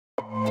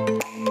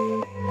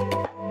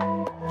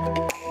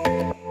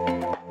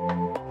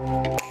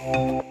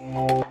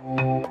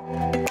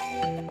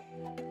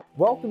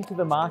welcome to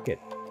the market.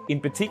 In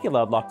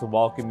particular, I'd like to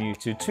welcome you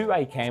to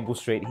 2A Campbell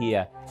Street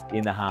here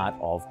in the heart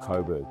of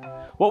Coburg.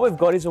 What we've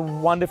got is a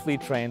wonderfully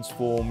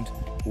transformed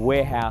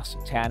warehouse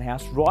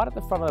townhouse right at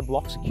the front of the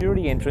block,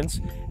 security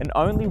entrance, and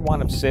only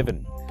one of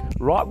 7,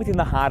 right within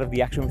the heart of the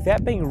action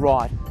without being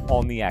right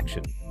on the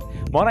action.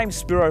 My name's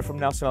Spiro from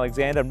Nelson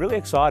Alexander. I'm really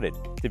excited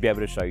to be able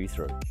to show you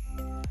through.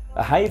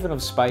 A haven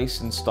of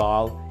space and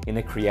style in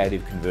a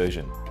creative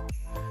conversion.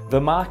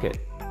 The market,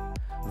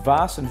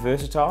 vast and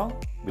versatile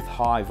with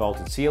high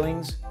vaulted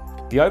ceilings.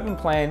 The open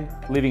plan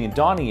living and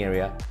dining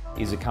area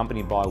is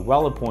accompanied by a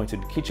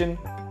well-appointed kitchen,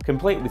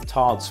 complete with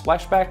tiled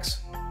splashbacks,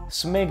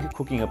 Smeg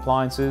cooking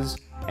appliances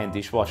and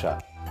dishwasher.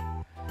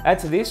 Add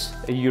to this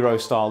a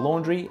Euro-style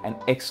laundry and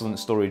excellent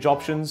storage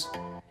options,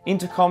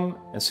 intercom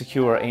and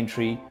secure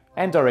entry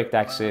and direct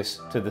access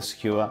to the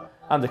secure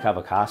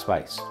undercover car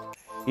space.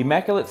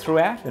 Immaculate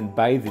throughout and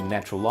bathed in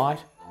natural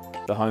light,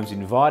 the home's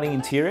inviting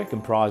interior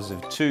comprises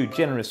of 2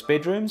 generous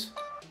bedrooms,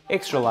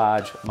 extra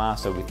large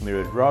master with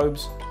mirrored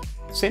robes,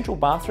 central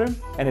bathroom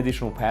and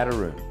additional powder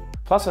room,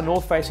 plus a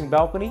north-facing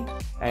balcony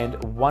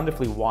and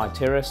wonderfully wide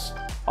terrace,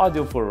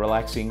 ideal for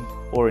relaxing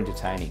or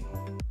entertaining.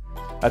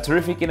 A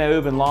terrific inner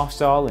urban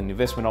lifestyle and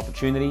investment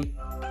opportunity.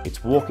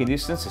 It's walking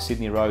distance to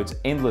Sydney Road's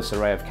endless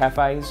array of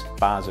cafes,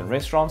 bars and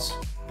restaurants,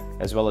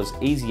 as well as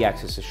easy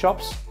access to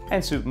shops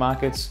and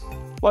supermarkets,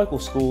 local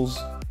schools,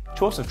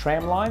 choice of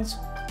tram lines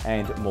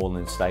and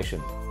Moreland Station.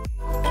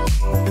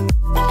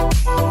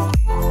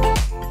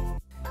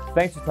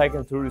 Thanks for taking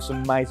us through this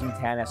amazing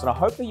townhouse, and I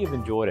hope that you've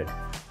enjoyed it.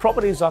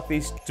 Properties like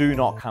this do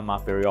not come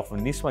up very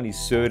often. This one is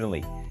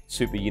certainly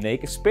super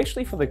unique,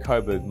 especially for the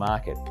Coburg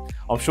market.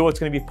 I'm sure it's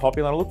going to be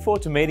popular, and I look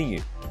forward to meeting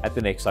you at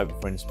the next open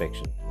for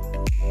inspection.